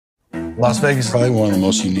Las Vegas is probably one of the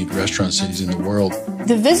most unique restaurant cities in the world.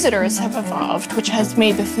 The visitors have evolved, which has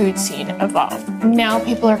made the food scene evolve. Now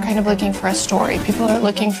people are kind of looking for a story. People are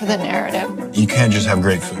looking for the narrative. You can't just have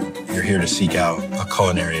great food. You're here to seek out a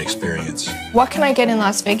culinary experience. What can I get in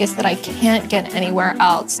Las Vegas that I can't get anywhere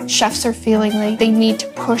else? Chefs are feeling like they need to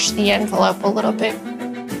push the envelope a little bit.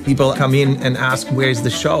 People come in and ask, where's the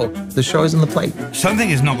show? The show is on the plate. Something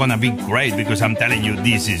is not gonna be great because I'm telling you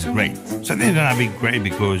this is great. Something is gonna be great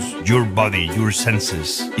because your body, your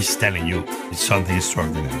senses is telling you it's something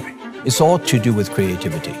extraordinary. It's all to do with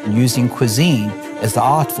creativity, using cuisine as the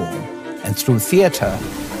art form, and through theater.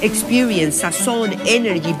 Experience, a soul,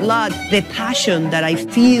 energy, blood, the passion that I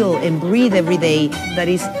feel and breathe every day, that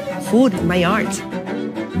is food, my art.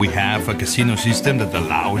 We have a casino system that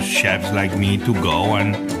allows chefs like me to go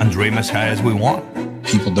and dream as high as we want.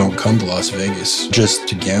 People don't come to Las Vegas just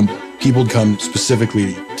to gamble. People come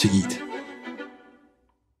specifically to eat.